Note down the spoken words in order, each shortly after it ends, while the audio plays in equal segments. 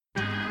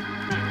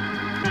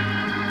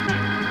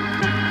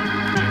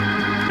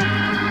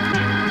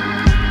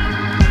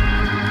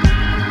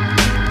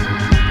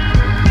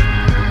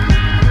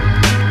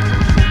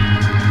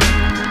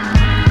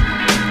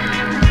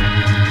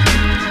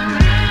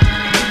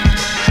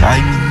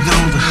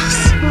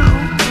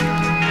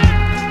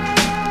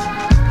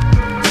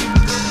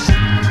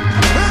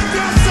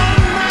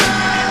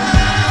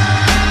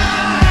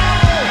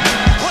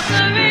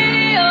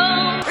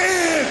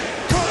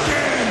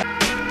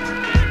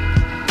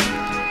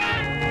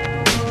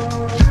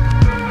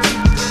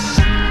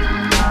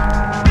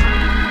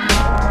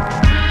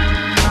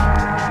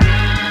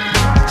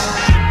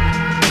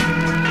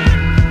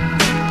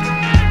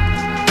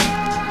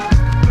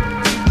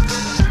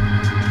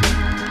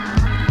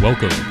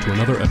Welcome to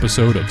another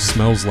episode of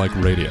Smells Like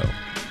Radio.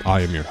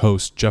 I am your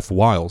host, Jeff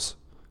Wiles.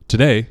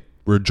 Today,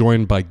 we're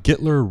joined by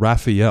Gitler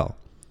Raphael,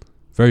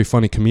 very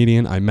funny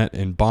comedian I met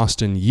in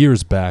Boston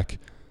years back.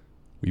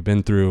 We've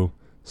been through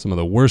some of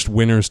the worst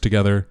winters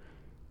together,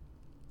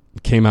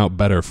 came out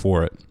better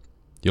for it.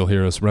 You'll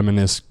hear us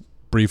reminisce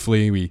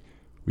briefly. We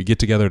get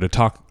together to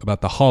talk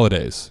about the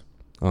holidays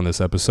on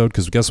this episode,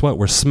 because guess what?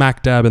 We're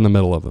smack dab in the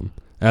middle of them.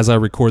 As I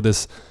record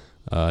this,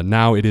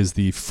 now it is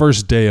the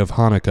first day of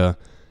Hanukkah,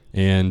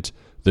 and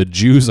the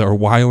Jews are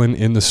whiling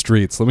in the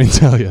streets. Let me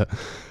tell you,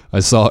 I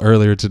saw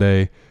earlier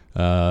today,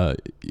 it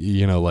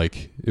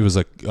was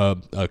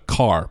a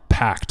car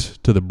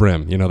packed to the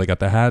brim. You know, they got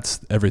the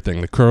hats,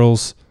 everything, the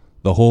curls,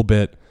 the whole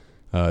bit,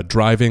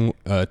 driving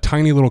a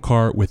tiny little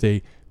car with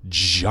a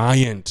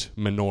giant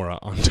menorah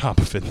on top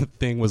of it. The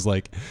thing was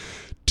like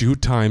 2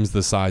 times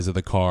the size of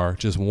the car,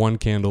 just one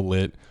candle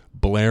lit,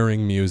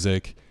 blaring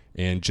music,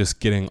 and just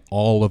getting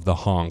all of the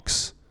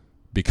honks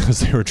because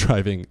they were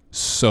driving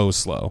so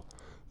slow.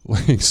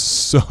 Like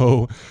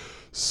so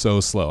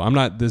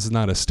slow. This is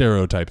not a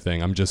stereotype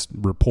thing. I'm just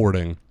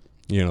reporting,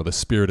 the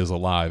spirit is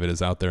alive. It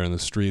is out there in the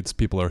streets.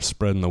 People are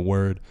spreading the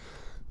word.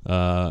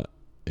 And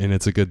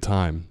it's a good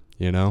time,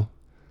 The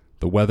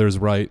weather's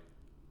right.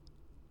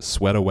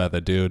 Sweater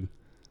weather, dude.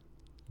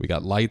 We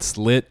got lights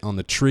lit on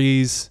the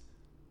trees.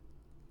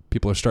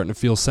 People are starting to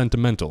feel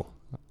sentimental.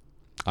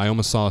 I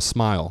almost saw a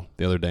smile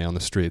the other day on the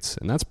streets,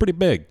 and that's pretty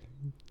big.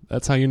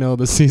 That's how you know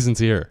the season's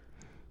here.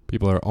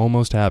 People are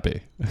almost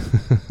happy.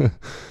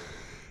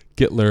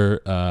 Gitler,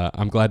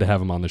 I'm glad to have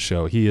him on the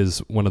show. He is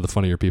one of the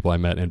funnier people I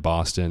met in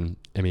Boston.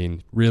 I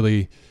mean,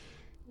 really,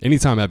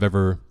 anytime I've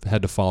ever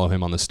had to follow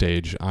him on the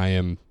stage, I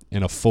am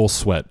in a full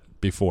sweat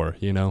before,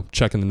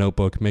 checking the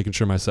notebook, making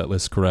sure my set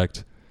list's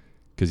correct,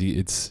 because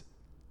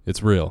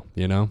it's real,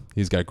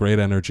 He's got great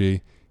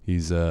energy.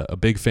 He's a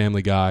big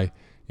family guy,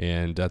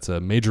 and that's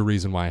a major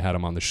reason why I had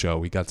him on the show.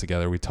 We got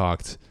together, we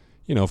talked,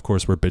 of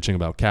course, we're bitching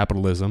about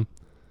capitalism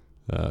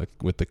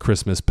with the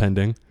Christmas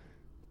pending.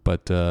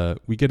 But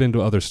we get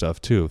into other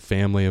stuff too.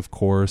 Family, of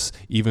course.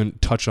 Even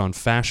touch on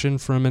fashion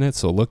for a minute.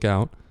 So look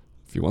out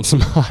if you want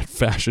some hot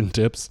fashion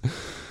tips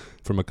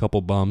from a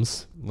couple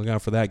bums. Look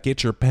out for that.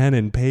 Get your pen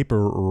and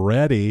paper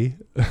ready.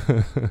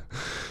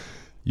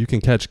 You can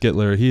catch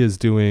Gitler. He is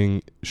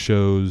doing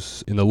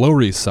shows in the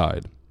Lower East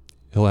Side.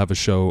 He'll have a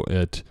show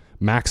at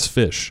Max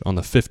Fish on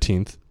the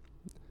 15th.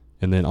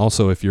 And then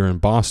also, if you're in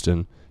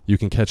Boston, you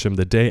can catch him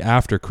the day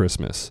after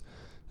Christmas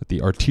at the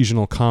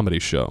Artisanal Comedy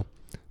Show.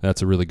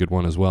 That's a really good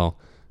one as well.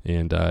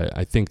 And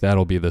I think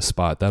that'll be the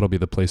spot. That'll be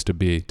the place to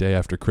be. Day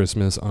after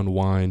Christmas,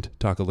 unwind,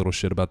 talk a little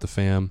shit about the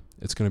fam.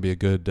 It's going to be a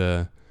good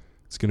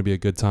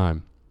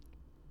time.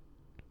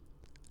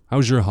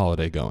 How's your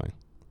holiday going?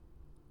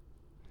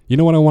 You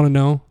know what I want to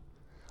know?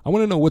 I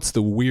want to know what's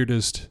the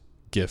weirdest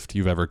gift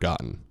you've ever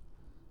gotten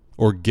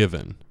or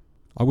given.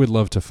 I would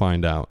love to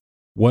find out.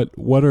 What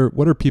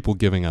are people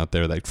giving out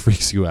there that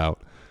freaks you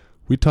out?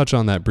 We touch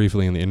on that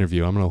briefly in the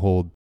interview. I'm going to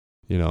hold,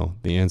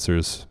 the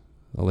answers.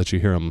 I'll let you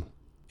hear them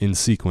in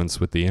sequence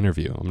with the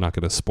interview. I'm not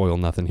going to spoil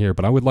nothing here,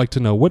 but I would like to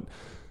know what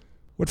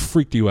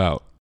freaked you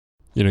out.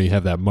 You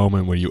have that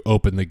moment where you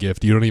open the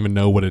gift. You don't even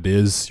know what it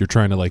is. You're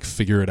trying to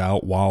figure it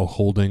out while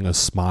holding a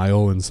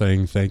smile and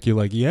saying thank you.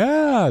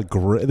 Yeah,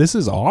 great. This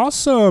is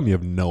awesome. You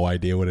have no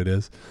idea what it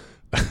is.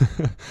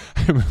 I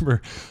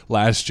remember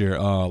last year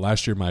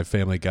my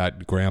family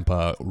got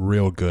Grandpa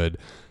real good.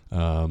 I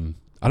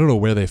don't know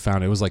where they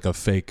found it. It was like a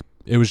fake.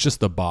 It was just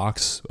the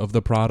box of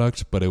the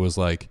product, but it was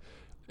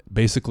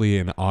basically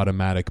an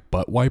automatic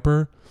butt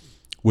wiper,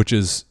 which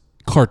is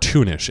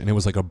cartoonish, and it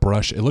was like a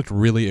brush. It looked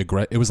really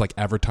aggressive. It was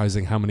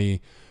advertising how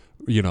many,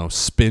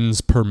 spins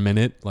per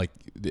minute.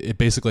 It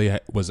basically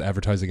was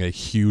advertising a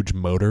huge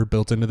motor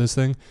built into this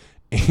thing,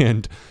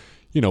 and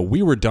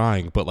we were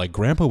dying, but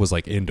Grandpa was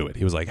into it.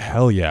 He was like,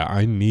 hell yeah,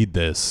 I need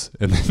this.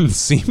 And then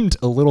seemed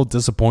a little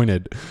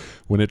disappointed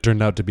when it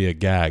turned out to be a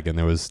gag and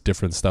there was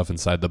different stuff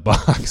inside the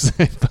box.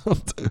 I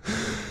felt,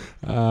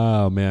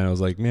 oh man, I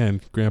was like,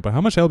 man, Grandpa, how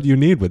much help do you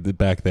need with it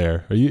back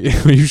there? Are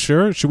you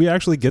sure? Should we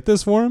actually get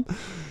this for him?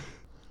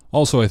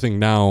 Also, I think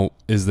now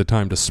is the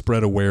time to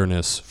spread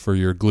awareness for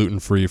your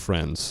gluten-free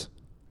friends.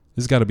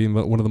 This has got to be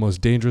one of the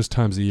most dangerous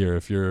times of year.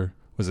 If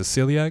was it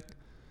celiac?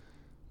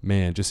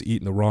 Man, just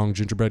eating the wrong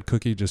gingerbread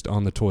cookie just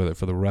on the toilet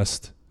for the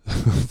rest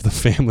of the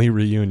family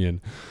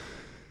reunion.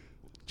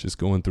 Just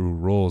going through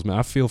rolls. Man,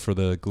 I feel for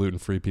the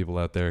gluten-free people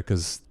out there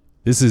because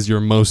this is your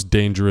most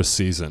dangerous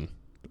season.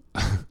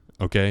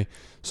 Okay?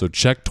 So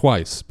check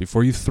twice.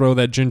 Before you throw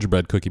that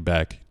gingerbread cookie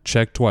back,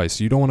 check twice.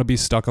 You don't want to be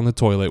stuck on the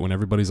toilet when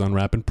everybody's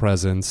unwrapping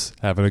presents,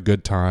 having a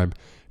good time,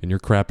 and you're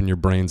crapping your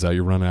brains out.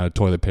 You're running out of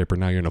toilet paper.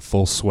 Now you're in a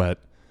full sweat,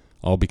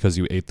 all because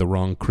you ate the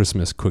wrong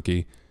Christmas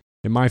cookie.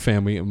 In my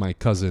family, my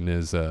cousin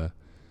is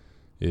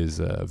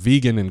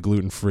vegan and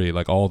gluten-free,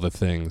 all the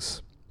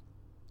things,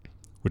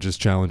 which is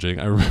challenging.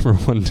 I remember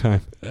one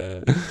time,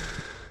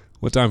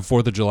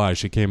 4th of July,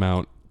 she came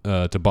out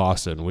to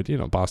Boston. Which,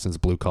 Boston's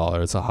blue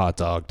collar. It's a hot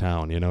dog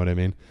town. You know what I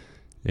mean?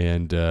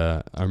 And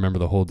I remember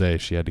the whole day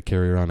she had to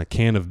carry around a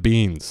can of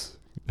beans.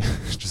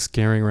 just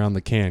carrying around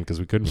the can because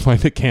we couldn't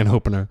find a can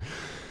opener.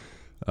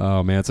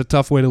 Oh, man, it's a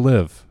tough way to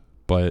live.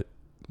 But,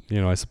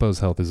 I suppose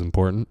health is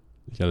important.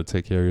 You got to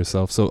take care of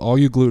yourself. So all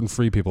you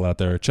gluten-free people out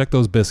there, check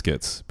those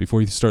biscuits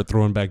before you start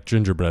throwing back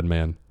gingerbread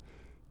man.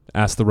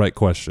 Ask the right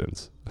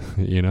questions.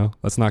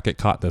 Let's not get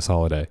caught this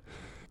holiday.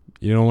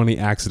 You don't want any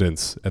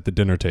accidents at the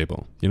dinner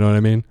table. You know what I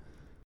mean?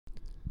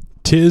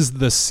 'Tis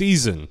the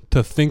season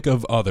to think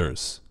of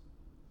others.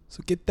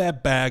 So get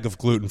that bag of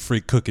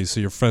gluten-free cookies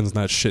so your friend's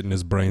not shitting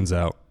his brains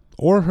out.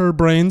 Or her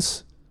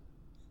brains.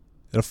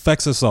 It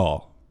affects us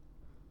all.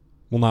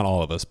 Well, not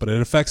all of us, but it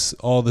affects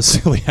all the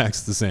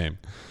celiacs the same.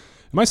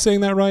 Am I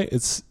saying that right?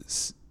 It's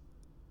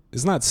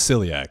not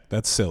celiac.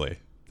 That's silly.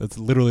 That's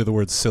literally the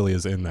word silly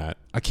is in that.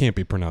 I can't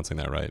be pronouncing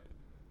that right.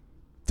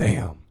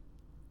 Damn.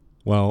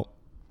 Well,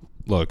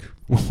 look,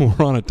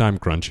 we're on a time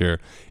crunch here.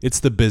 It's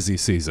the busy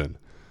season.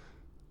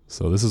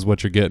 So this is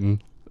what you're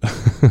getting.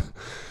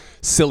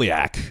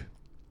 Celiac.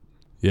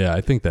 Yeah,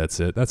 I think that's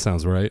it. That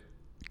sounds right.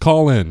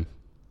 Call in.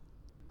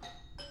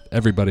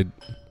 Everybody.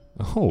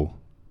 Oh,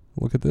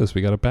 look at this.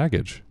 We got a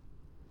package.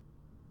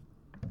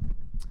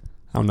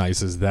 How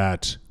nice is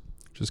that?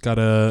 Just got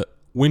a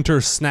winter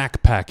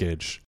snack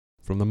package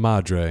from the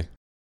Madre.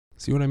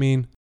 See what I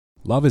mean?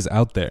 Love is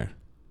out there.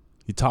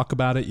 You talk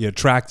about it, you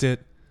attract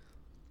it.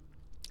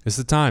 It's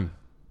the time.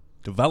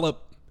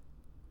 Develop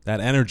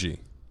that energy.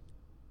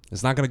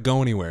 It's not going to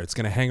go anywhere. It's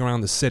going to hang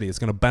around the city. It's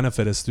going to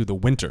benefit us through the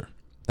winter.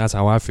 That's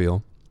how I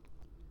feel.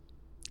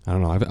 I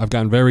don't know. I've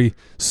gotten very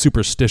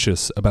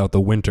superstitious about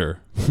the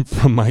winter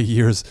from my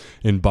years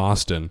in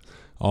Boston.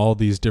 All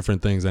these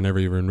different things I never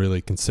even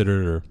really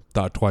considered or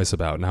thought twice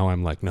about. Now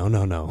I'm like,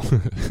 no.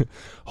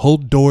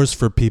 Hold doors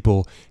for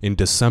people in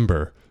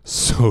December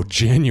so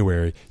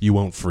January you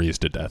won't freeze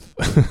to death.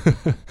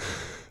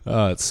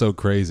 It's so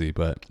crazy,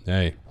 but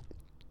hey,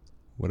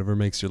 whatever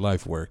makes your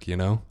life work,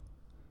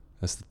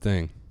 That's the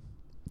thing.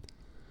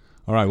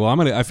 All right, well,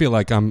 I feel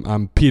like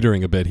I'm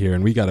petering a bit here,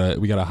 and we got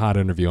a hot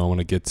interview I want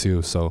to get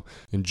to. So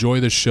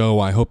enjoy the show.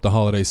 I hope the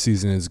holiday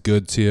season is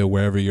good to you,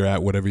 wherever you're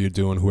at, whatever you're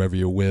doing, whoever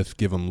you're with.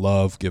 Give them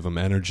love, give them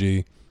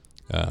energy.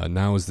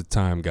 Now is the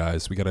time,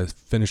 guys. We got to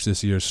finish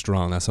this year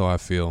strong. That's how I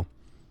feel.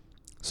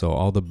 So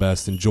all the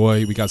best.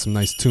 Enjoy. We got some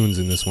nice tunes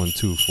in this one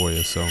too for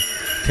you. So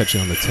catch you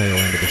on the tail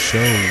end of the show.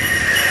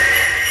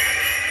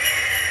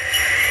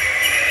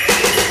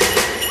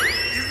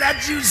 Is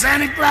that you,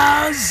 Santa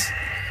Claus?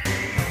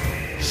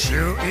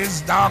 Sure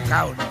is dark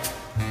out,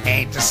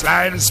 ain't the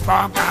slightest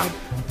spark out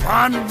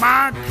upon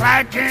my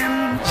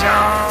clacking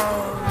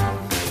jaw.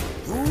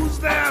 Who's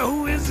there?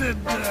 Who is it?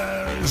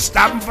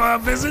 Stopping for a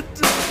visit?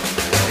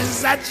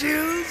 Is that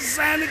you,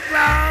 Santa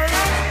Claus?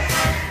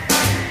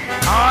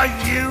 Are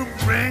you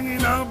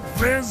bringing a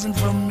present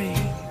for me?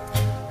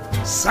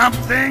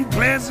 Something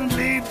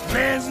pleasantly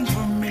pleasant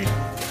for me.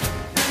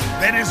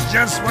 That is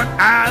just what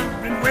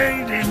I've been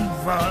waiting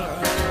for.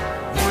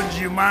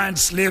 You mind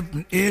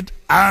slipping it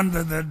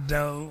under the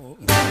door?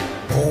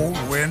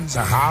 Old winds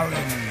are howling,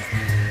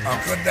 or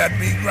could that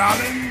be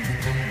growling?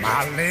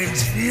 My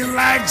legs feel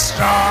like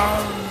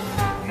straw.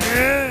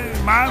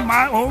 Yeah,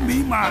 my, oh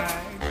me, my.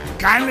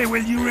 Kindly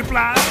will you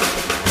reply?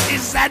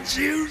 Is that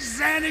you,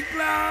 Santa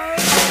Claus?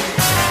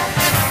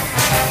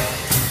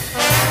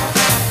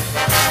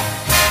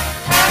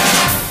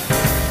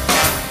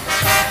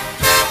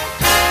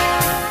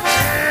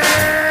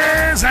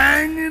 Yes,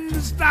 hanging the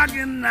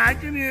stocking, I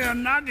can hear a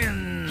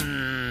knocking.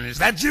 Is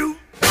that you,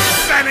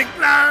 Santa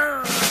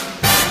Claus?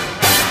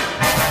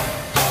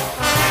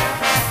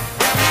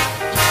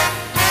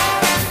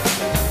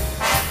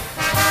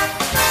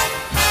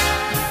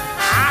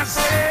 I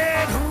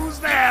said, who's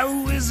there?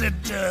 Who is it?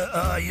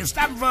 You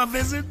stopping for a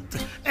visit?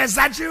 Is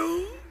that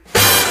you,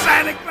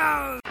 Santa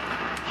Claus?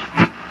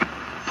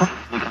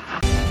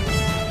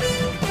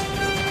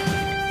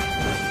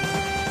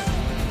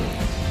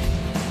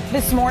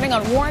 This morning,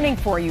 a warning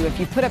for you if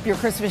you put up your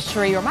Christmas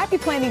tree or might be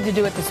planning to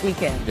do it this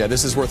weekend. Yeah,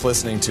 this is worth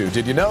listening to.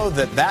 Did you know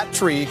that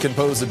tree can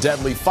pose a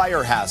deadly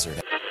fire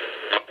hazard?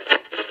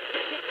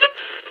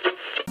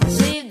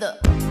 Leave the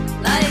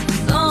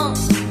lights on.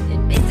 It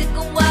may take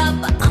a while,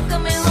 but I'm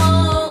coming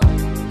home.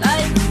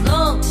 Lights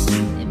on.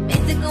 It may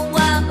take a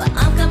while, but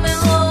I'm coming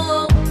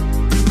home.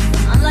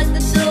 Unlock the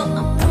door,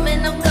 I'm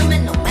coming,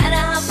 no matter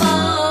how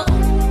far.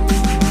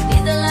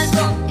 Leave the lights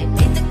on. It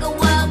may take a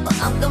while,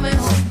 but I'm coming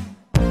home.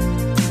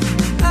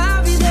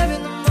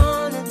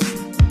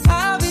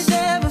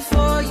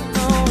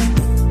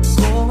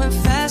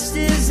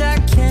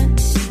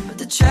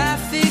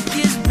 Traffic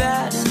is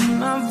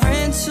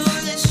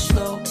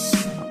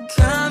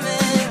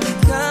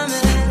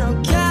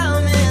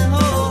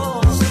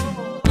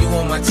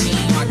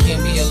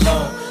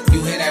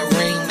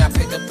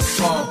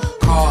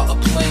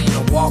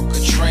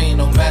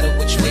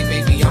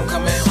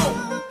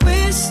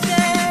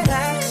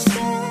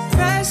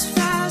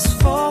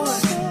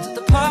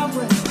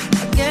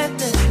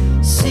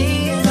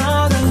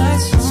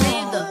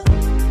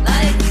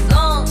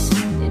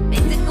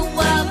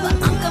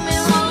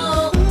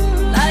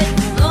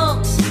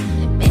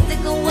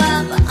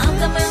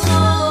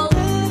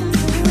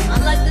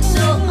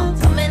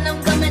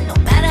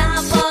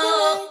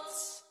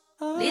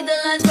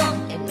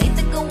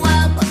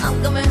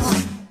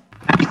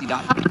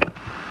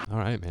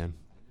right, man.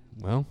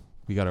 Well,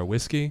 we got our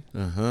whiskey.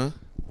 Uh-huh.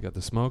 We got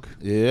the smoke.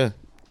 Yeah.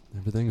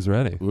 Everything's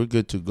ready. We're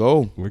good to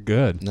go. We're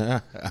good.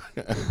 Nah.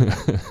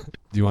 Do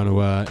you want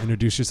to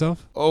introduce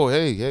yourself? Oh,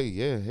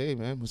 hey,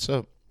 man. What's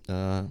up?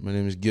 My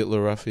name is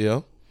Gitler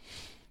Raphael.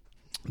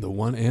 The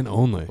one and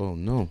only. Oh,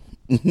 no.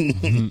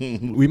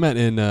 We met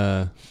in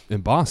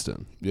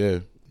Boston. Yeah,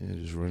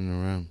 just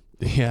running around.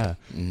 Yeah,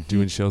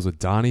 doing shows with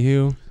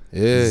Donahue.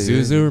 Yeah,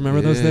 Zuzu,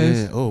 remember those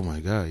days? Oh my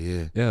God,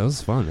 yeah. Yeah, it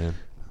was fun, man.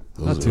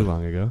 Not too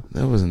long ago.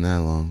 That wasn't that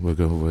long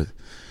ago, but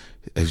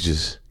it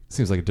just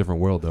Seems like a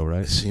different world, though,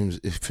 right?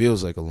 it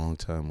feels like a long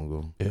time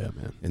ago. Yeah,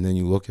 man. And then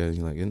you look at it, and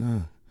you're like,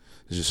 nah,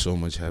 there's just so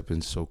much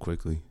happens so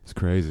quickly. It's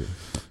crazy.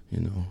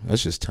 You know,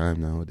 that's just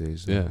time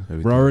nowadays. Yeah,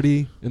 Everything- we're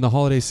already in the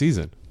holiday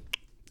season.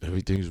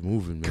 Everything's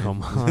moving, man.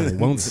 Come on, it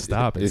won't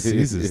stop. It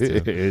ceases to.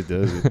 It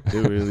doesn't.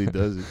 It really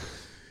doesn't.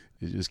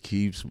 It just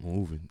keeps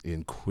moving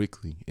and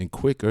quickly and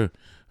quicker.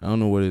 I don't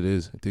know what it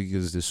is. I think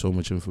it's there's so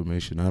much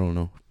information. I don't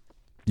know.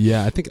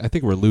 Yeah, I think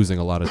we're losing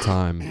a lot of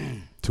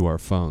time to our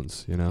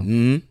phones. You know,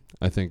 Mm-hmm.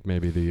 I think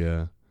maybe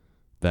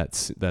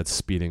that's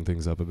speeding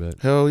things up a bit.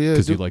 Hell yeah.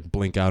 Because you dude. like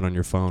blink out on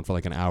your phone for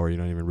like an hour, you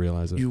don't even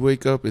realize it. You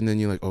wake up and then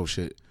you're like, oh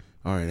shit.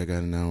 All right, I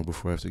got an hour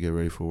before I have to get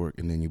ready for work,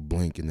 and then you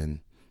blink and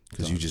then.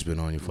 Because you just been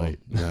on your phone. Late.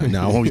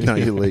 Now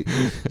you're late.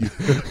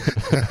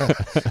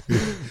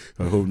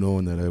 I hope no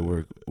one that I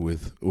work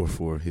with or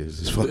for hears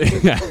this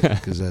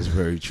because that's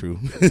very true.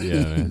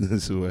 Yeah, man.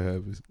 That's what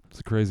happens. It's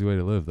a crazy way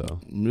to live, though.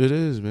 It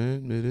is,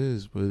 man. It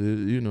is. But,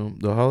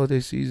 the holiday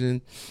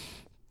season,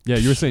 Yeah,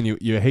 you were saying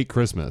you hate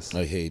Christmas.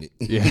 I hate it.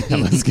 Yeah,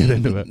 let's get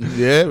into it.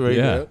 Yeah, right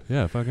now.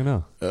 Yeah, fucking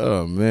hell.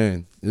 Oh,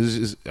 man. It's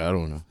just, I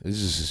don't know. It's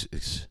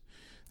just,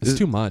 It's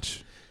too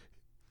much.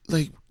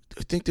 like,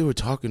 I think they were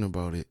talking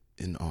about it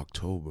in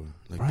October,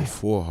 like Right.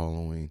 before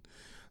Halloween.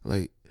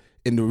 Like,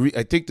 and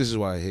I think this is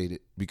why I hate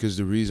it, because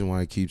the reason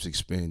why it keeps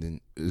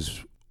expanding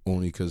is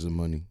only because of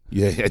money.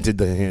 Yeah, I did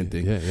the hand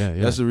thing. Yeah.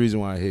 That's the reason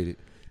why I hate it.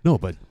 No,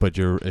 but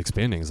you're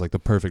expanding is like the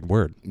perfect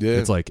word. Yeah.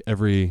 It's like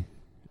every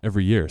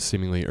year,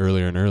 seemingly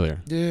earlier and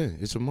earlier. Yeah,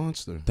 it's a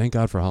monster. Thank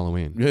God for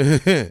Halloween. Yeah,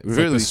 It's like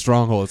really. the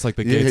stronghold. It's like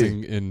the Yeah. gates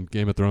in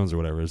Game of Thrones or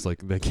whatever. It's like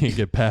they can't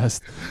get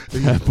past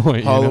that point.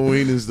 you know?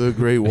 Halloween is the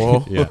Great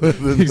Wall. Yeah,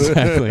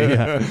 exactly.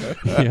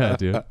 Yeah,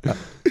 dude.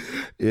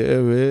 Yeah,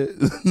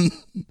 man.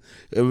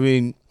 I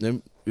mean,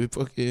 it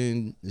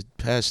fucking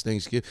past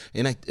Thanksgiving,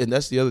 and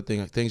that's the other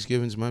thing.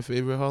 Thanksgiving's my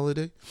favorite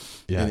holiday.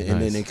 Yeah,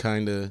 and then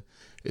nice.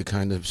 it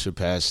kind of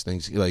surpassed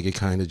things. Like it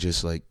kind of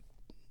just like,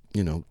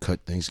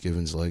 cut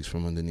Thanksgiving's legs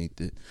from underneath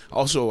it.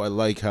 Also, I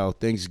like how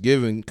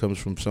Thanksgiving comes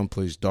from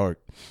someplace dark,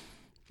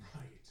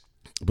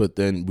 but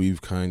then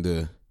we've kind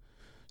of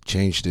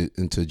changed it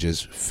into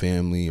just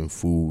family and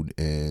food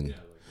and.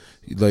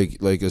 Like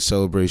a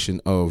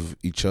celebration of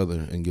each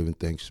other and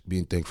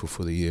being thankful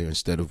for the year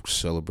instead of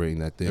celebrating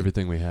that thing.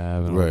 Everything we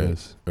have and all Right,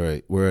 this.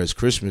 right. Whereas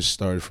Christmas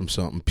started from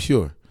something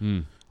pure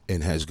Mm.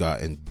 and has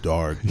gotten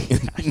dark.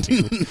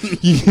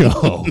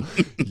 Yo.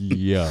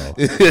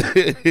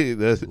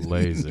 That's,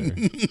 Laser.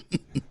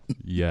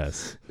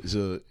 Yes.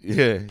 so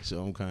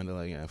I'm kind of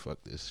like, fuck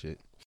this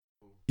shit,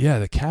 Yeah,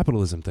 the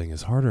capitalism thing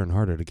is harder and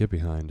harder to get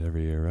behind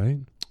every year, right?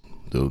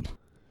 dude.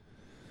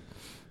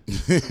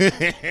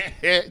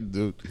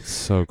 Dude, It's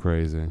so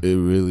crazy. it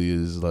really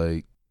is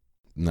like,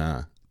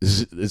 nah.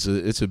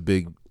 It's a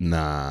big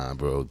nah,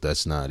 bro.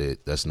 That's not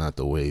it. That's not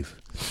the wave.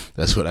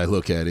 That's what I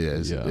look at it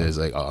as. Yeah. As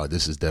like,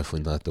 this is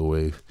definitely not the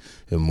wave.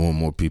 And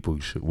more people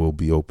will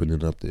be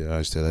opening up their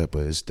eyes to that,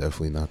 but it's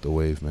definitely not the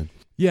wave, man.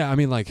 Yeah, I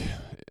mean, like,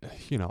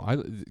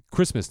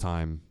 Christmas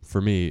time for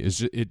me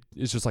is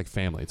it's just like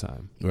family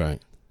time.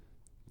 Right.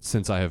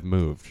 Since I have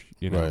moved,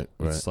 Right,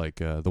 it's like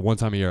the one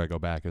time a year I go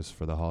back is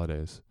for the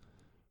holidays.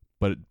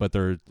 But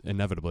they're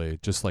inevitably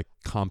just like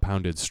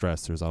compounded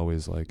stress. There's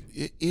always like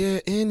Yeah,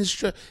 and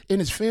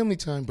it's family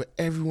time, but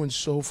everyone's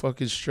so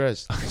fucking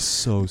stressed. I'm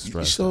so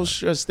stressed. So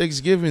stressed.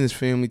 Thanksgiving is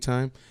family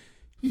time.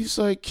 It's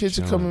like kids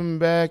are Chilling. coming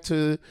back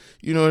to,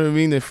 you know what I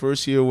mean, their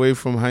first year away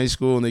from high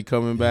school, and they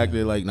coming back.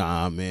 They're like,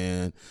 nah,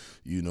 man,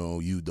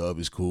 UW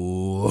is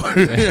cool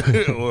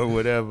or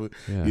whatever.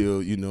 Yeah.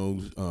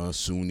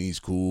 SUNY's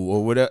cool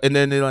or whatever. And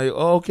then they're like,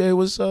 oh, okay,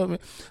 what's up, man?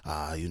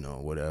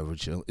 Whatever,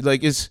 chill.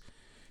 Like it's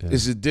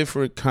a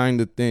different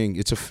kind of thing.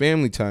 It's a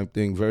family time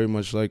thing, very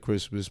much like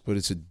Christmas, but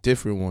it's a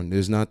different one.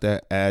 There's not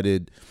that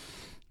added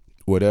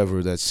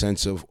whatever, that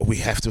sense of, we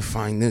have to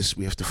find this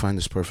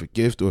perfect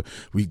gift, or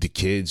the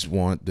kids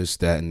want this,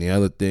 that, and the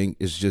other thing.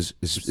 It's just,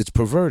 it's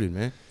perverted,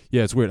 man.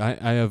 Yeah, it's weird. I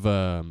have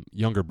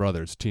younger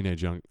brothers,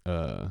 teenage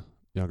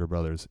younger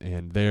brothers,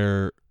 and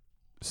they're,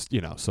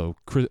 so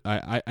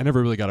I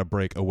never really got a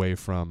break away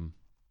from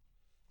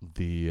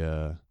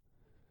the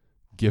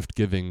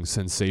gift-giving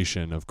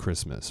sensation of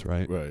Christmas,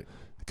 right? Right.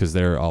 Because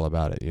they're all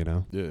about it,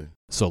 Yeah.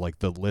 So like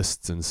the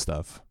lists and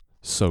stuff,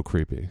 so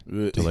creepy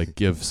to like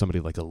give somebody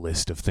like a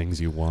list of things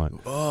you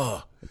want.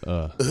 Oh.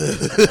 Right?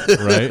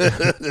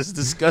 That's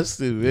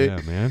disgusting, man.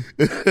 Yeah, man.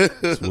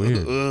 It's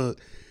weird.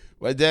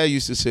 My dad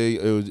used to say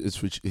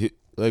it's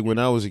like when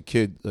I was a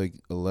kid, like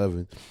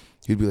 11,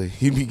 He'd be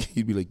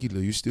like,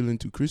 Gila, you still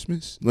into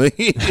Christmas? Like,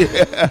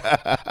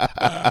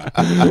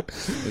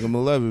 I'm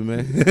 11,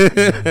 man.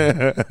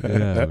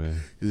 Yeah,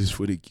 man. This is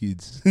for the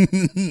kids.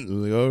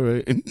 I'm like, all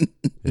right.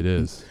 It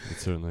is. It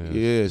certainly is.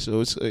 Yeah,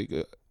 so it's like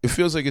it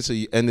feels like it's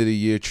a end of the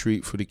year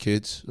treat for the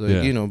kids. Like,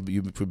 Yeah. you know,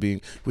 for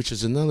being, which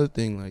is another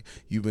thing. Like,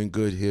 you've been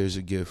good. Here's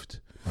a gift.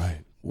 Right.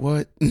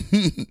 What?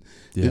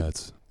 Yeah,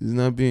 it's It's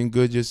not being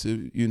good just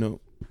to, you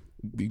know,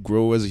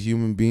 grow as a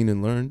human being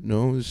and learn.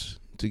 No, it's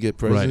to get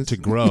presents. right to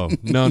grow.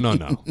 No.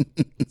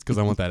 It's because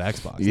I want that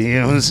Xbox. You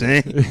know what I'm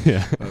saying?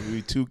 Yeah. I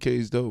mean,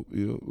 2K's dope.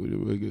 You know what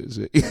am I gonna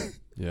say?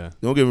 Yeah.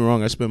 Don't get me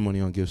wrong. I spend money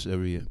on gifts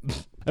every year.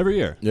 Every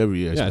year. Every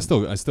year. Yeah, I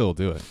still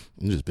do it.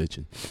 I'm just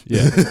bitching.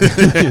 Yeah.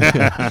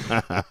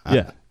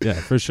 Yeah,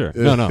 for sure.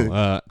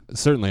 No.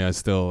 Certainly, I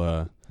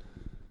still.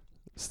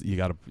 You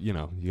gotta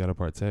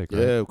partake.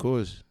 Right? Yeah, of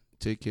course.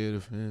 Take care of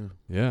the family.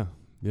 Yeah.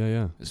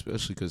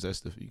 Especially because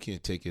you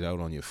can't take it out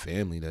on your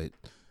family that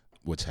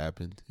what's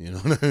happened. You know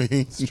what I mean?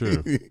 It's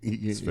true.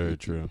 It's very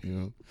true. You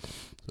know,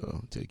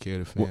 so take care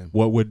of the family.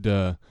 What would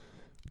do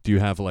you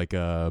have like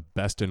a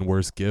best and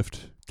worst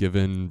gift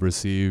given,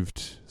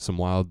 received, some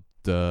wild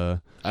I've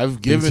things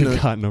given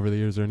you've gotten over the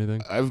years or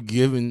anything? I've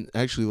given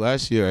actually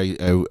last year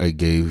I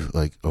gave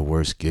like a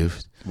worst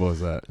gift. What was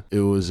that? It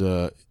was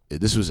I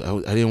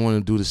didn't want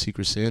to do the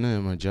Secret Santa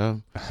at my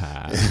job.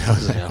 And I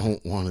was like, I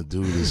don't want to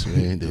do this,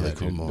 man. They're like,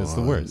 come on. That's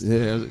the worst.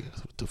 Yeah, I was like,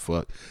 what the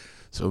fuck?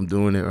 So I'm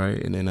doing it, right?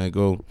 And then I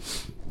go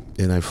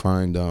and I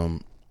find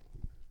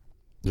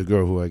the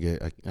girl who I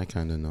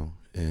kind of know.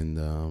 And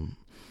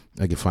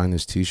I can find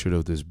this T-shirt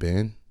of this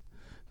band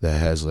that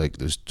has like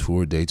this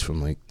tour dates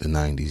from like the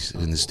 90s.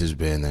 And it's this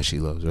band that she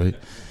loves, right?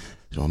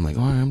 So I'm like,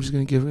 all right, I'm just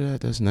going to give her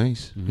that. That's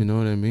nice. Mm-hmm. You know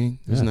what I mean?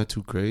 It's Yeah. not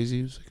too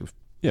crazy. It's like a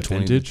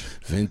Vintage.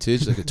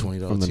 like a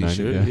 $20 From the 90s,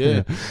 T-shirt.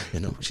 yeah. Yeah.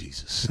 And oh,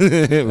 Jesus. The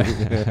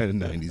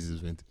 90s is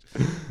vintage.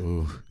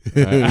 Oh.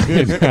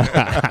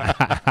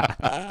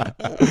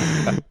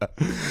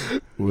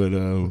 But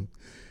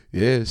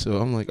yeah, so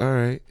I'm like, all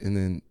right. And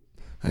then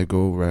I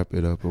go wrap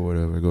it up or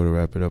whatever. I go to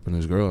wrap it up, and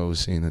this girl I was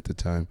seeing at the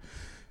time,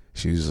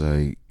 she was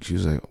like,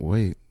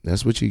 wait,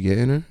 that's what you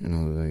getting her? And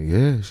I was like,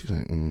 yeah. She's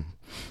like,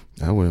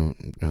 I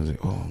wouldn't. I was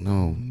like, oh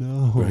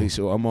no. Right.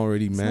 So I'm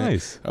already It's mad.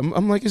 nice.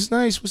 I'm like, it's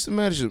nice. What's the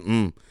matter? She's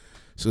like,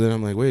 So then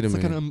I'm like, wait a It's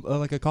minute.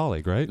 like a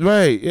colleague, right?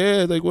 Right,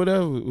 yeah, like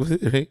whatever.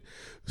 Right?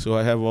 So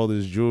I have all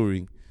this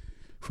jewelry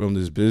from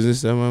this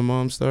business that my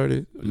mom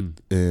started,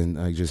 and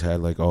I just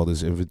had like all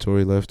this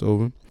inventory left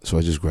over. So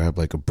I just grabbed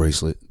like a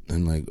bracelet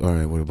and like, all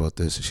right, what about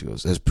this? And she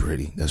goes, that's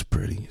pretty. So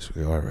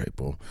like, all right,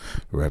 boom,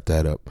 wrap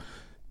that up.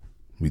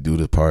 We do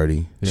the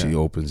party. Yeah. She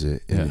opens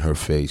it, and her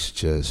face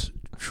just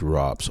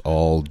drops,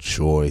 all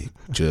joy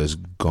just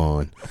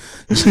gone.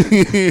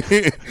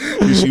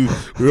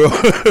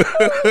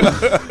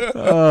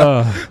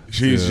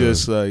 She's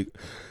just like,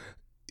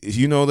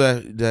 you know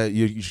that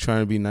you're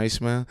trying to be nice,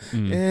 man.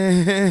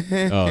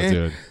 Oh,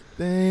 dude.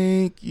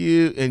 Thank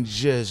you, and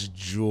just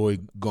joy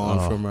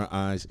gone from her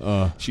eyes.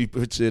 She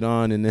puts it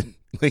on, and then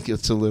like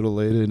it's a little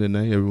later in the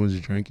night, everyone's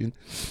drinking.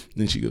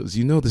 And she goes,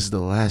 you know, this is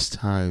the last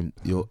time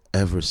you'll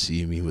ever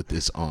see me with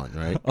this on,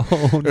 right?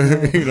 Oh, no.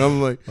 And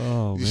I'm like,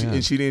 Oh, man.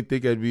 and she didn't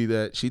think I'd be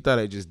that. She thought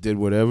I just did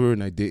whatever,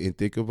 and I didn't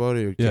think about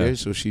it or care. Yeah.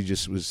 So she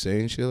just was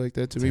saying shit like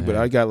that to me. But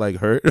Dang. I got like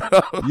hurt.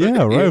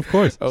 Yeah, right, of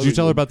course. I Did you was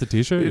tell her like- about the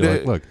T-shirt? You're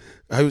like, look.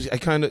 I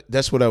kind of,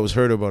 that's what I was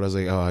hurt about. I was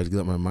like, oh, I'd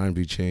let my mind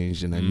be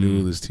changed, and I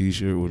knew this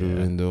T-shirt would have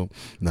been dope.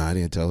 Nah, I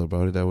didn't tell her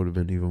about it. That would have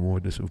been even more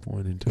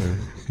disappointing to her.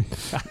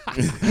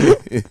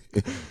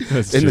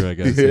 That's And true, the- I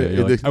guess. yeah, Yeah, you're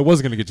and like, the- I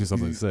was going to get you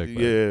something sick.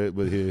 But Yeah,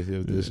 but here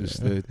this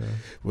instead.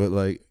 But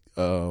like,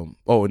 and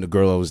the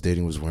girl I was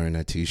dating was wearing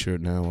that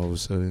T-shirt now all of a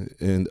sudden,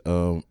 and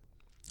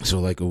so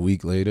like a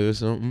week later or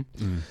something,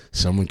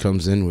 someone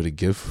comes in with a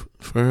gift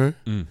for her,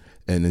 and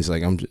it's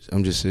like I'm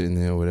just sitting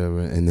there or whatever,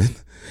 and then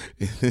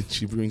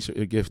she brings her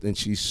a gift, and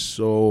she's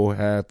so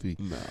happy.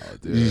 No,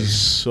 dude. She's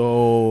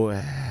so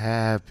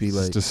happy, Just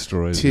like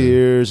destroys you.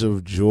 tears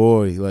of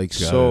joy, like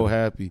so it.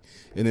 happy.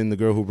 And then the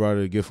girl who brought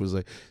her the gift was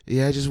like,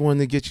 "Yeah, I just wanted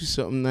to get you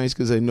something nice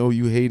because I know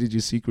you hated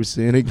your Secret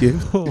Santa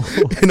gift."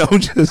 And I'm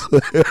just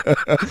like,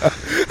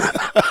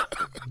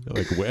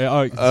 Like, wait,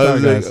 oh, I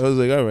sorry, was guys.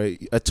 like, all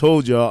right, I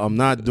told y'all I'm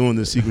not doing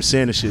the Secret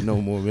Santa shit no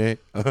more, man.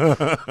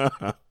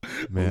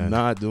 Man. I'm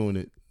not doing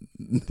it.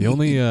 The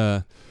only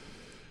I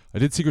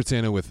did Secret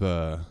Santa with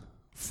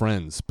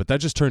friends, but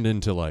that just turned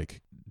into like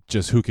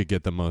just who could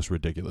get the most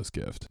ridiculous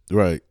gift.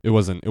 Right. It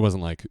wasn't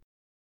like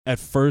at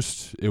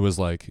first it was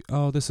like,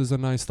 oh, this is a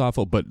nice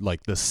thoughtful, but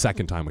like the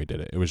second time we did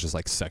it, it was just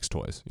like sex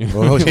toys. You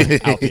know? Oh,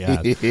 Like, out the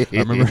ass.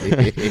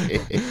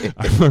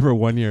 I remember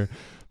one year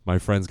my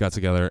friends got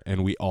together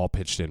and we all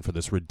pitched in for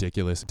this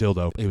ridiculous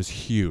dildo. It was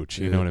huge,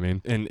 you know what I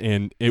mean?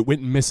 And it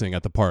went missing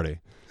at the party.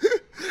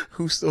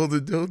 Who stole the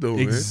dildo, man?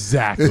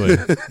 Exactly.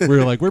 We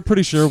were like, we're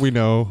pretty sure we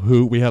know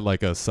who. We had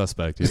like a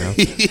suspect, you know,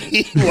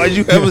 Why'd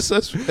you have a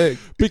suspect?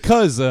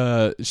 because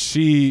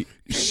she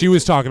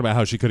was talking about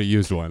how she could have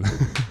used one.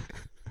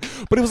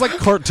 But it was like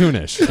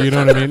cartoonish. You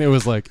know what I mean? It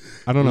was like,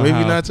 I don't know Maybe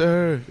how. not to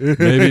her.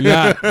 Maybe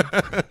not.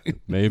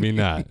 Maybe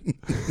not.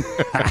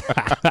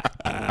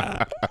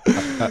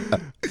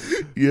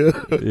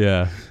 Yeah.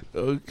 Yeah.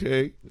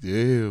 Okay.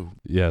 Damn.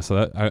 Yeah,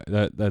 so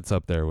that's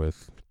up there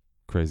with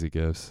crazy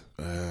gifts.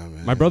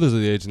 Man. My brothers are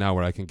the age now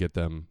where I can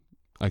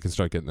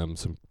start getting them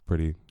some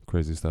pretty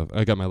crazy stuff.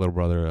 I got my little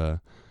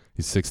brother,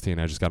 he's 16.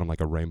 I just got him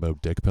like a rainbow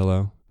dick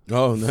pillow.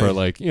 Oh, nice. For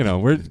like,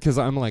 because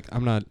I'm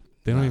not,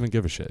 they don't even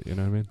give a shit. You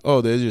know what I mean?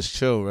 Oh, they just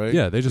chill, right?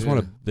 Yeah, they just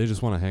want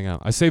to hang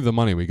out. I save the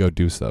money. We go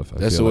do stuff.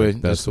 That's the way.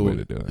 That's the way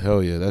to do it.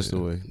 Hell yeah, that's the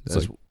way. It's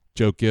That's like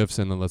joke gifts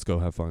and then let's go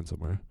have fun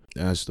somewhere.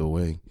 That's the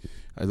way.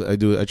 I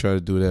try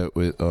to do that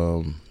with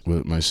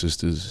my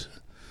sisters,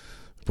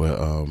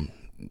 but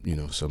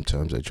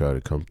sometimes I try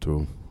to come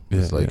through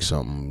with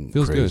something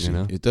feels crazy.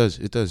 good, It does.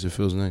 It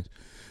feels nice.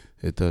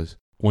 It does.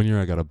 One year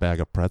I got a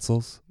bag of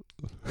pretzels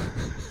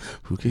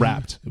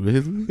wrapped.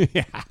 Really?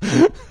 Yeah.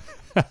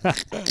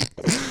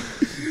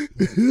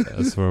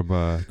 That's from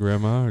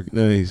grandma.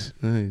 Nice.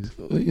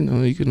 Well,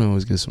 you can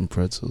always get some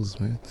pretzels,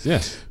 man.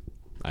 Yeah.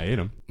 I ate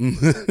them.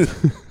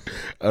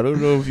 I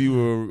don't know if you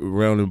were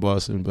around in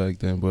Boston back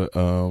then, but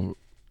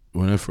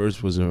when I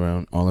first was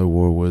around, all I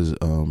wore was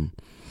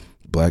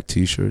black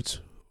T-shirts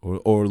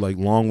or like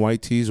long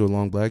white tees or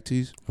long black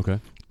tees. Okay.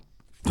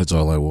 That's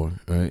all I wore,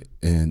 right?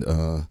 And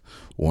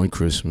one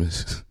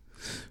Christmas,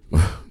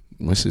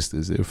 my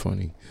sisters, they're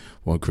funny.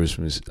 One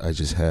Christmas, I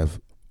just have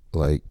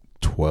like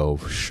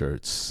 12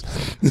 shirts,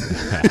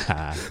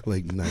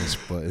 like nice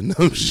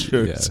button-up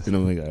shirts, and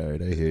I'm like, all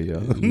right, I hear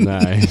y'all.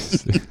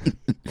 Nice.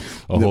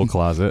 A whole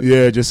closet.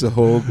 Yeah, just a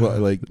whole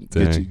like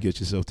Dang. get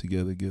yourself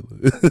together.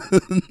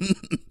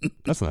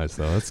 That's nice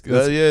though. That's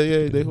good.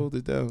 Yeah, they hold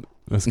it down.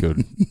 That's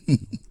good.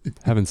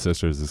 Having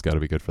sisters has got to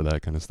be good for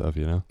that kind of stuff,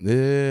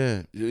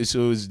 Yeah,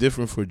 so it's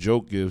different for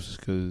joke gifts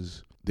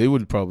because they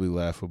would probably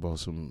laugh about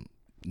some.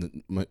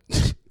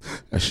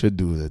 I should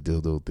do that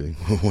dildo thing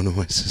with one of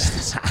my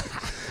sisters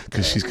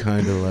because she's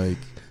kind of like.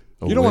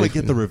 You don't want to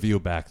get the review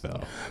back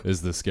though.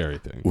 Is the scary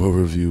thing? What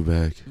review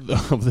back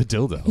Of the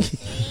dildo.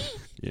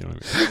 You know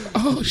what I mean?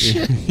 Oh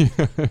shit!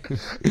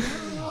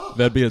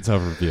 That'd be a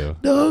tough review.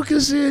 No,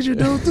 Cassandra,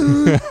 don't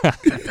do it.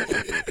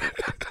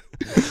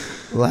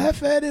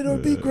 Laugh at it or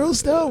be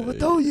grossed out, but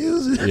don't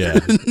use it. Yeah,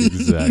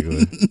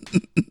 exactly.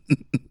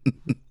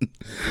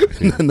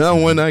 Not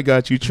one I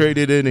got. You trade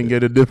it in and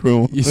get a different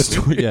one. Use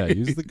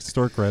the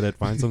store credit.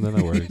 Find something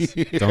that works.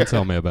 Don't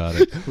tell me about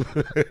it.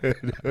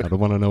 I don't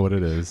want to know what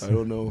it is. I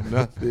don't know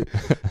nothing.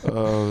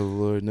 Oh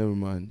Lord, never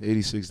mind.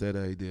 86 that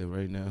idea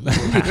right now.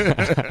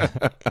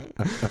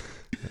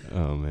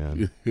 Oh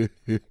man. What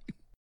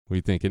do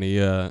you think?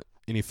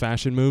 Any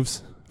fashion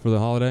moves for the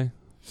holiday?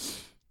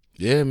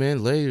 Yeah,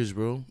 man, layers,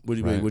 bro. What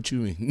do you mean? What you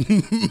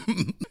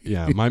mean?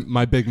 Yeah,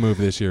 my big move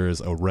this year is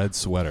a red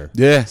sweater.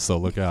 Yeah. So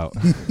look out.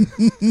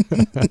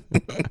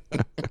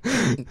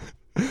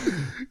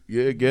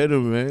 Yeah, get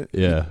him, man.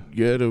 Yeah.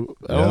 Get him.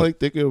 I don't like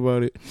thinking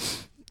about it.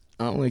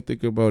 I don't like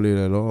thinking about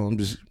it at all. I'm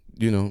just,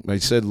 I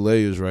said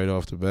layers right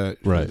off the bat.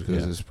 Right.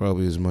 Because it's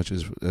probably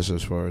that's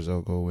as far as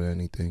I'll go with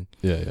anything.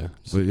 Yeah.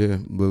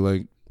 But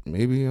like,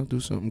 maybe I'll do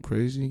something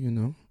crazy,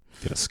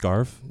 Get a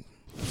scarf.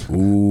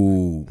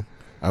 Ooh.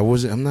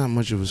 I'm not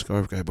much of a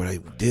scarf guy, but I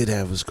did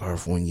have a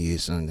scarf one year,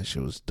 son. That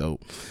shit was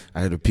dope.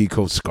 I had a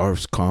peacoat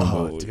scarves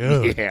combo. Oh,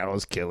 dude. Yeah, I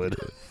was killing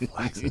it.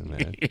 Flexing,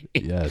 man.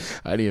 Yes.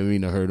 I didn't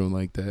mean to hurt him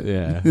like that.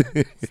 Yeah.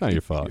 It's not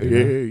your fault. I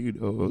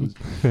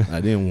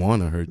didn't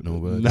want to hurt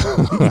nobody.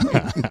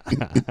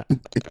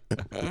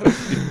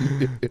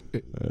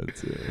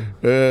 That's it.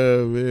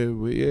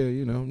 Man, but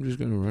yeah, I'm just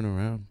gonna run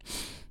around.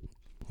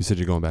 You said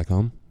you're going back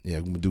home? Yeah,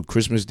 I'm gonna do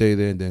Christmas Day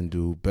there, and then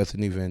do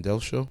Bethany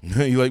Vandell show.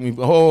 You like me?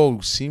 Oh,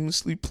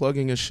 seamlessly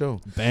plugging a show.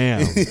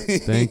 Bam.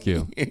 Thank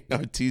you.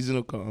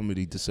 Artisanal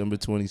comedy, December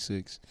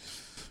 26th.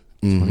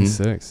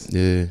 26.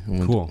 Yeah,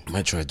 Cool. I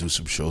might try to do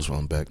some shows while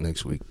I'm back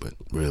next week, but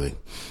really,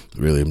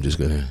 I'm just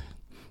gonna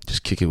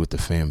kick it with the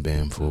fam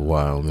bam for a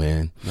while,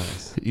 man.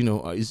 Nice.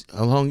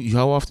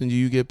 How often do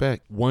you get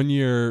back? 1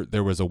 year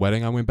there was a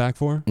wedding I went back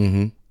for.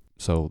 Mm-hmm.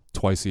 So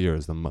twice a year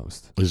is the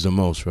most. Is the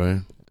most, right?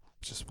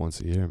 Just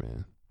once a year,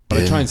 man.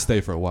 But I try and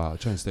stay for a while. I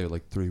try and stay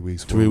like 3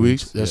 weeks. 3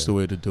 weeks? That's the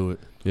way to do it.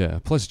 Yeah.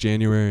 Plus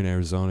January in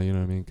Arizona, you know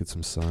what I mean? Get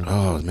some sun.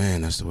 Oh,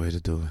 man, that's the way to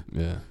do it.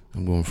 Yeah.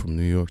 I'm going from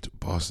New York to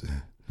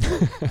Boston.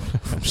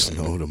 From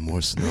snow to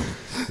more snow.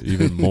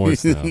 Even more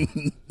snow.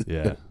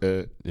 Yeah.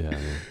 Yeah. Man.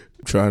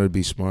 I'm trying to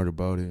be smart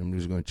about it. I'm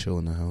just going to chill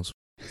in the house.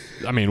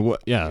 I mean,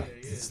 what? Yeah.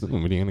 What, are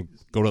you going to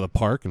go to the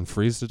park and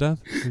freeze to death?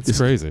 It's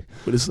crazy.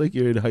 But it's like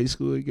you're in high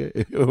school again,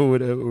 or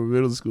whatever, or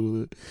middle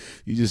school.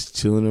 You're just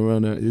chilling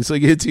around there. It's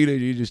like you're a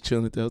teenager. You're just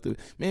chilling out there.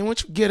 Man, why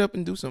don't you get up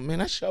and do something?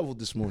 Man, I shoveled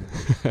this morning.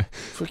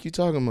 Fuck you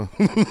talking about?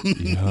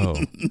 Yo.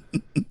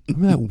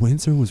 Remember that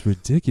winter was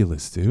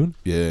ridiculous, dude?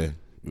 Yeah.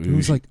 It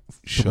was like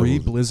 3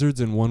 blizzards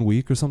in 1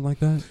 week or something like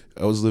that.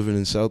 I was living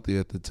in Southie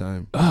at the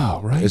time. Oh,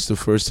 right. It's the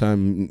first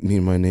time me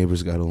and my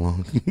neighbors got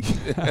along. You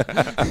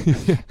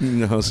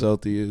know how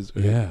Southie is,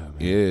 right? Yeah, man.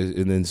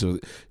 Yeah, and then so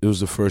it was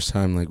the first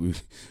time like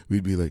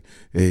we'd be like,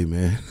 "Hey,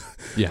 man,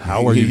 Yeah,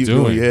 how are you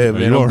doing? Yeah, Are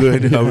man, you I'm all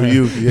good. right? How are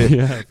you? Yeah,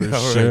 Yeah, for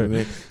all sure. right,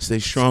 man. Stay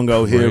strong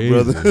out here,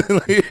 brother.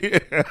 Dude,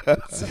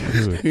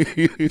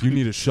 if you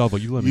need a shovel,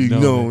 you let me You know.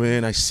 know,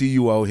 man. I see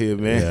you out here,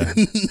 man.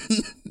 Yeah.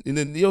 And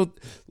then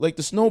like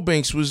the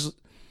snowbanks was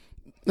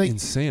like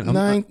Insane.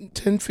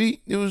 9-10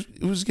 feet. It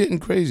was getting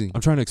crazy.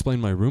 I'm trying to explain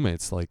to my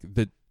roommates like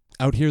that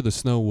out here the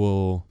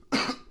snow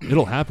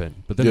it'll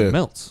happen, but then Yeah. it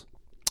melts.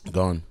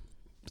 Gone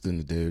within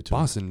a day or two.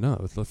 Boston,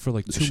 no, for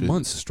like 2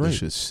 months That straight.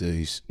 shit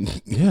stays.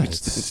 Yeah, it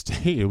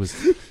stayed. It was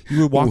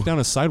you would walk down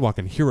a sidewalk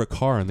and hear a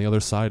car on the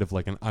other side of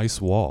like an ice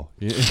wall.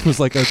 It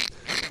was like a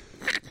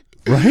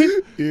right?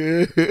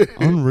 Yeah.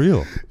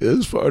 Unreal.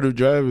 That's part of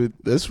driving.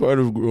 That's part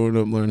of growing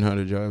up, learning how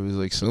to drive. Is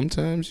like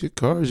sometimes your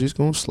car is just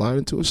gonna slide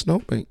into a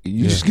snowbank.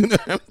 You just gonna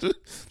have to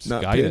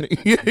not guide panic.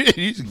 Yeah,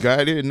 you just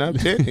guide it and not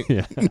panic.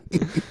 Yeah.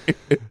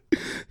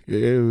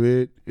 Yeah,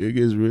 man, it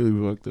gets really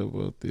fucked up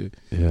out there.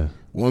 Yeah.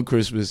 One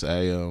Christmas,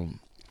 I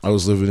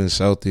was living in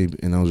Southie,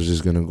 and I was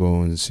just gonna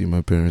go and see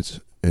my parents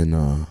in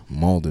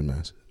Malden,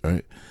 Mass.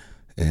 Right,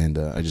 and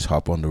I just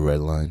hop on the red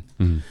line,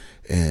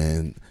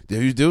 and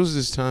there was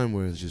this time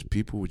where it's just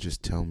people would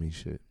just tell me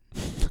shit.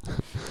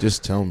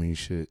 Just tell me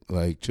shit.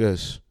 Like,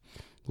 just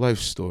life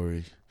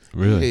story.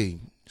 Really? Hey,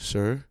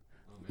 sir,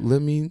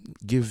 let me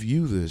give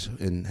you this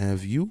and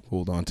have you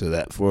hold on to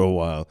that for a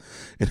while.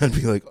 And I'd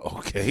be like,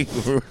 okay,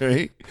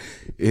 right?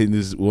 And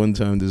this one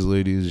time, this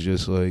lady is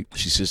just like,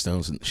 she sits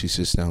down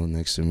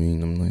next to me,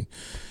 and I'm like,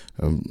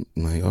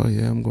 oh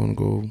yeah, I'm going to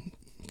go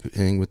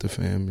hang with the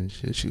fam and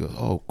shit. She goes,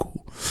 oh,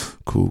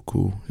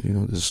 cool. You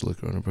know, there's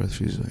liquor on her breath.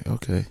 She's like,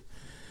 okay.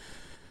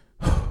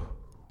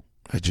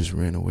 I just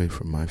ran away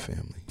from my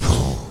family.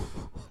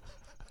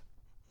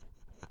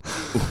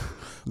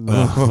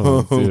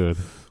 No, dude.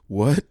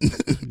 What?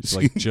 It's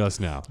like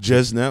just now.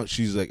 Just now?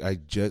 She's like, I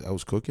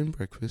was cooking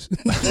breakfast.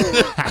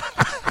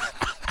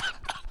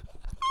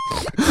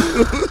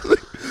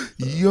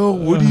 Yo,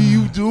 what are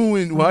you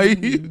doing? Why?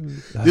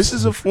 This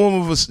is a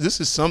form of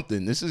this is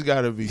something. This has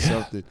got to be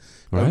something,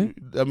 Right?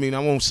 I mean, I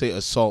won't say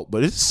assault,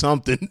 but it's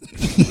something.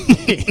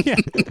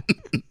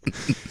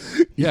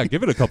 Yeah,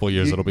 give it a couple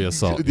years, it'll be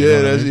assault. You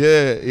Yeah, know what I mean?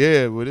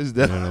 yeah. But it's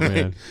that. know,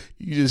 man.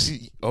 You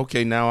just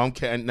okay. Now I'm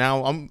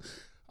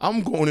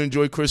going to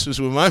enjoy Christmas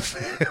with my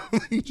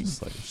family.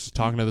 Just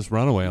talking to this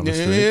runaway on the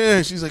street.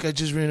 Yeah, she's like, I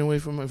just ran away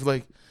from my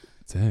like.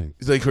 Dang.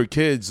 It's like her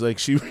kids, like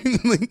she,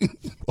 like,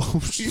 Oh, yeah.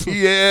 she's like,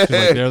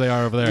 there they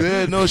are over there.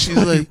 Yeah, no, she's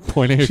like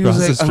Pointing she across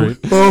was the like,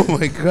 street. Oh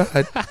my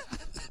god!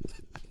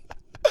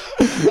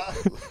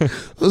 I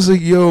was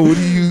like, yo, what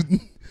are you?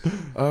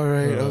 All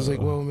right, I was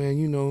like, well, man,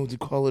 you know, the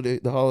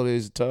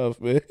holidays are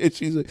tough, man. And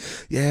she's like,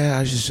 yeah,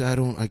 I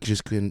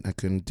just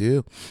couldn't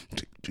deal.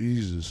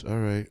 Jesus, all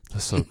right.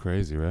 That's so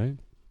crazy, right?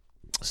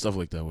 Stuff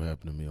like that would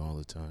happen to me all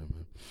the time,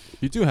 man.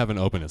 You do have an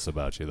openness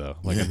about you, though,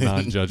 like a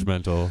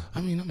non-judgmental I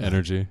mean,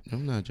 energy.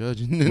 I'm not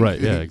judging. Right?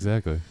 Yeah,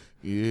 exactly.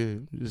 Yeah,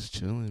 I'm just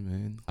chilling,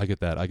 man. I get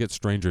that. I get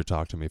stranger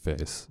talk to me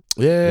face.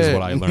 Yeah, Is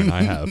what I learned.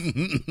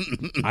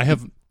 I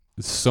have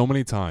so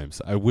many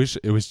times. I wish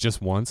it was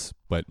just once,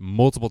 but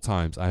multiple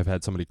times I've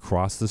had somebody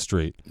cross the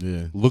street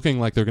Yeah. looking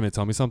like they're going to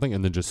tell me something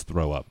and then just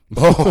throw up.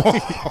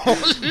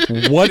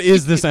 Oh. What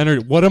is this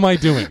energy? What am I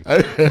doing?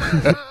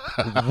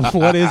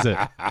 What is it?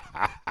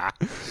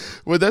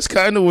 Well, that's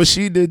kind of what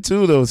she did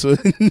too, though. So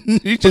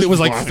But it was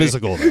like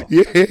physical, though.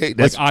 Yeah,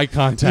 Like eye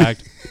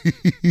contact.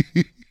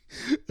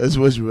 that's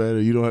much better.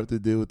 You don't have to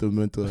deal with the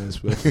mental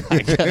aspect. I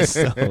guess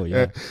so,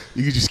 yeah.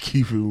 You can just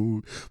keep it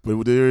moving.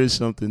 But there is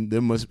something.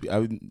 There must be.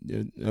 I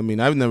mean,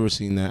 I've never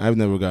seen that. I've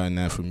never gotten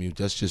that from you.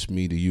 That's just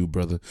me to you,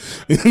 brother.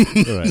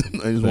 Right.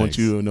 I just want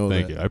you to know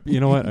Thank that. you. You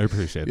know what? I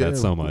appreciate that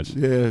so much.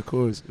 Yeah, of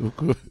course.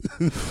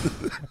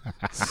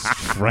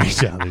 Right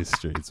down these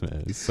streets,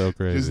 man. It's so It's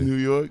crazy. New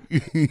York.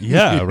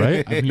 Yeah,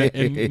 right?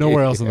 And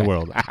nowhere else in the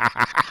world.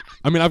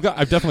 I mean, I've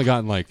definitely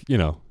gotten like,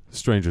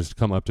 strangers to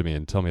come up to me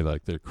and tell me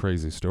like their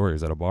crazy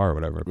stories at a bar or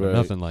whatever, but Right.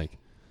 nothing like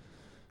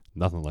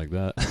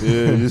that.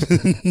 Yeah.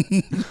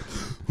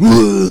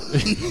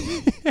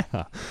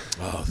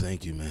 Oh,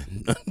 thank you,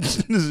 man.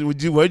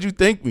 Why'd you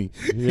thank me?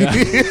 Yeah.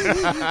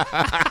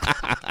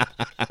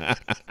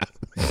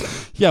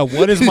 Yeah,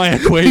 what is my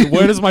equation?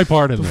 What is my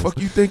part in The this? fuck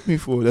you thank me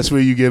for? That's where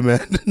you get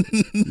mad.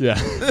 Yeah.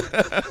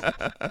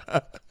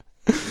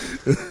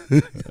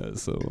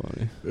 That's so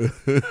funny.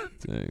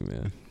 Dang,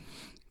 man.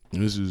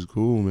 This is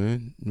cool,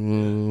 man.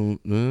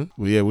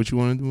 Well, yeah, what you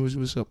want to do?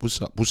 What's up? Let's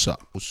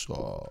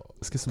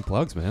get some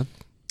plugs, man.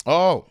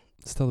 Oh,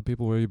 Let's tell the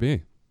people where you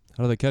be.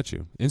 How do they catch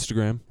you?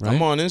 Instagram, right?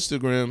 I'm on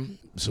Instagram,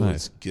 so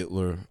Nice. it's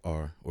Gitler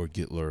R or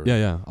Gitler.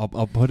 Yeah.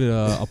 I'll put it.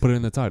 I'll put it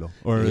in the title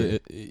or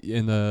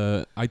in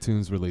the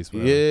iTunes release.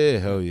 Whatever. Yeah,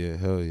 hell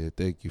yeah.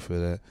 Thank you for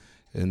that.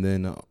 And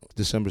then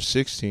December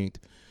 16th,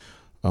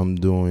 I'm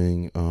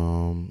doing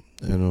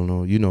I don't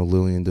know,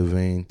 Lillian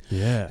Devane.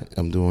 Yeah.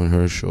 I'm doing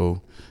her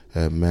show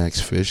at Max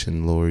Fish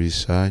in Lower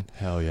East Side.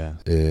 Hell yeah.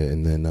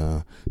 And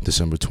then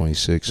December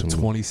 26th.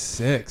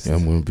 26th.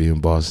 I'm going to be in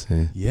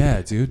Boston.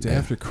 Yeah, dude. Day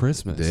after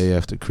Christmas. Day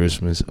after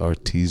Christmas,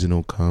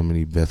 Artisanal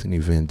Comedy, Bethany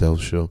Vandell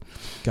show.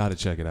 Gotta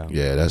check it out.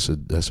 Yeah, that's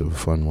a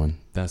fun one.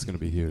 That's gonna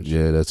be huge.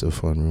 Yeah, that's a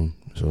fun room.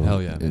 So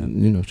hell yeah,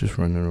 man. Just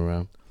running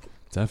around.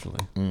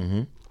 Definitely.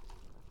 Mm-hmm.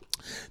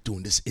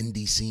 Doing this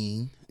indie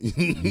scene.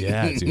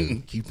 Yeah,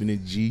 dude. Keeping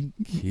it G.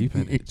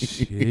 Keeping it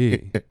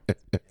G.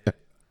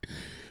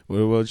 What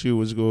about you?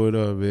 What's going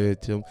on, man?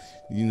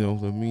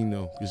 Let me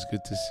know. It's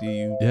good to see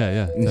you.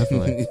 Yeah,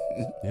 definitely.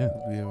 Yeah.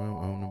 Be around,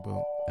 out and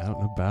about. Out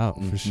and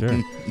about, for sure.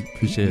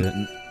 Appreciate it.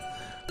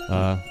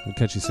 We'll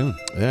catch you soon.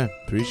 Yeah,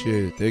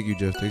 appreciate it. Thank you,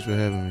 Jeff. Thanks for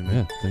having me, man.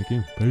 Yeah, thank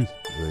you. Peace.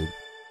 Great.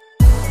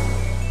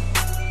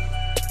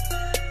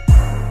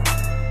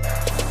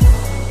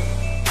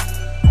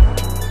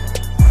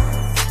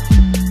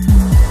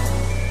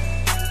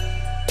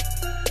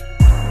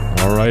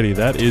 Alrighty,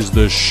 that is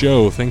the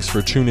show. Thanks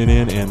for tuning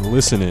in and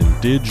listening.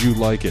 Did you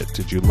like it?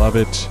 Did you love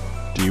it?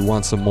 Do you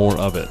want some more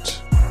of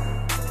it?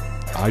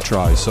 I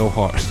try so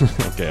hard.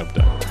 Okay, I'm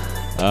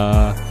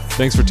done.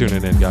 Thanks for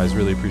tuning in, guys.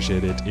 Really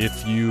appreciate it.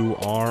 If you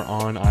are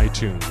on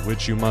iTunes,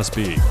 which you must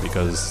be,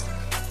 because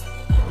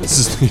this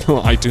is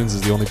iTunes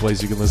is the only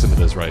place you can listen to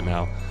this right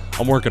now.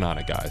 I'm working on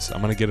it, guys.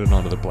 I'm gonna get it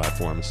onto the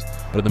platforms.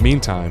 But in the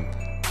meantime,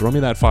 throw me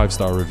that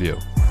 5-star review.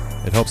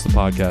 It helps the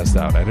podcast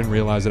out. I didn't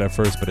realize it at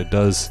first, but it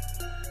does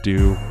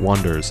do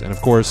wonders. And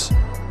of course,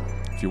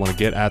 if you want to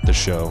get at the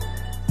show,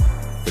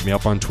 hit me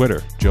up on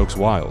Twitter, Jokes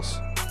Wiles.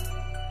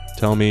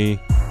 Tell me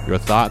your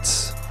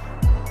thoughts.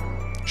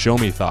 Show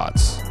me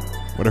thoughts.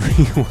 Whatever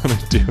you want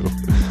to do.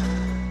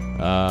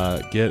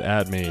 Get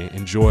at me.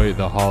 Enjoy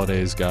the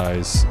holidays,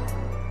 guys.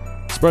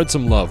 Spread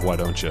some love, why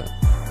don't you?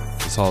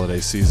 This holiday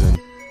season.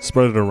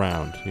 Spread it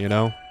around,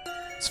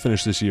 Let's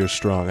finish this year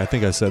strong. I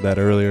think I said that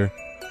earlier,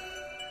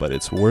 but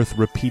it's worth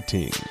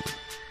repeating.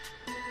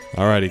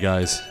 Alrighty,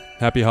 guys.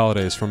 Happy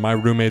holidays from my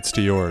roommates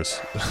to yours.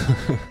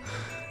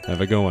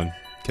 Have a good one.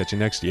 Catch you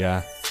next,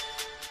 yeah.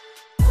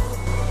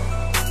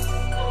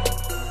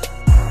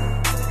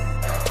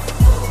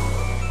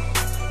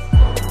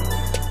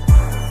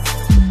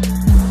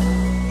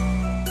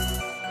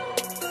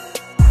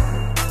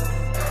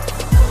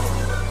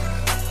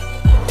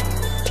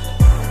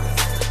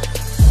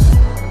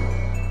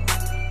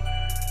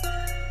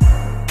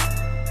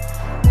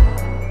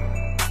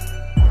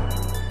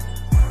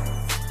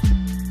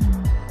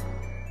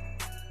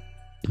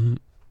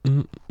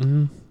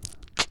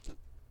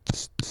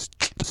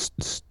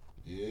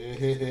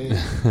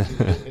 Yeah.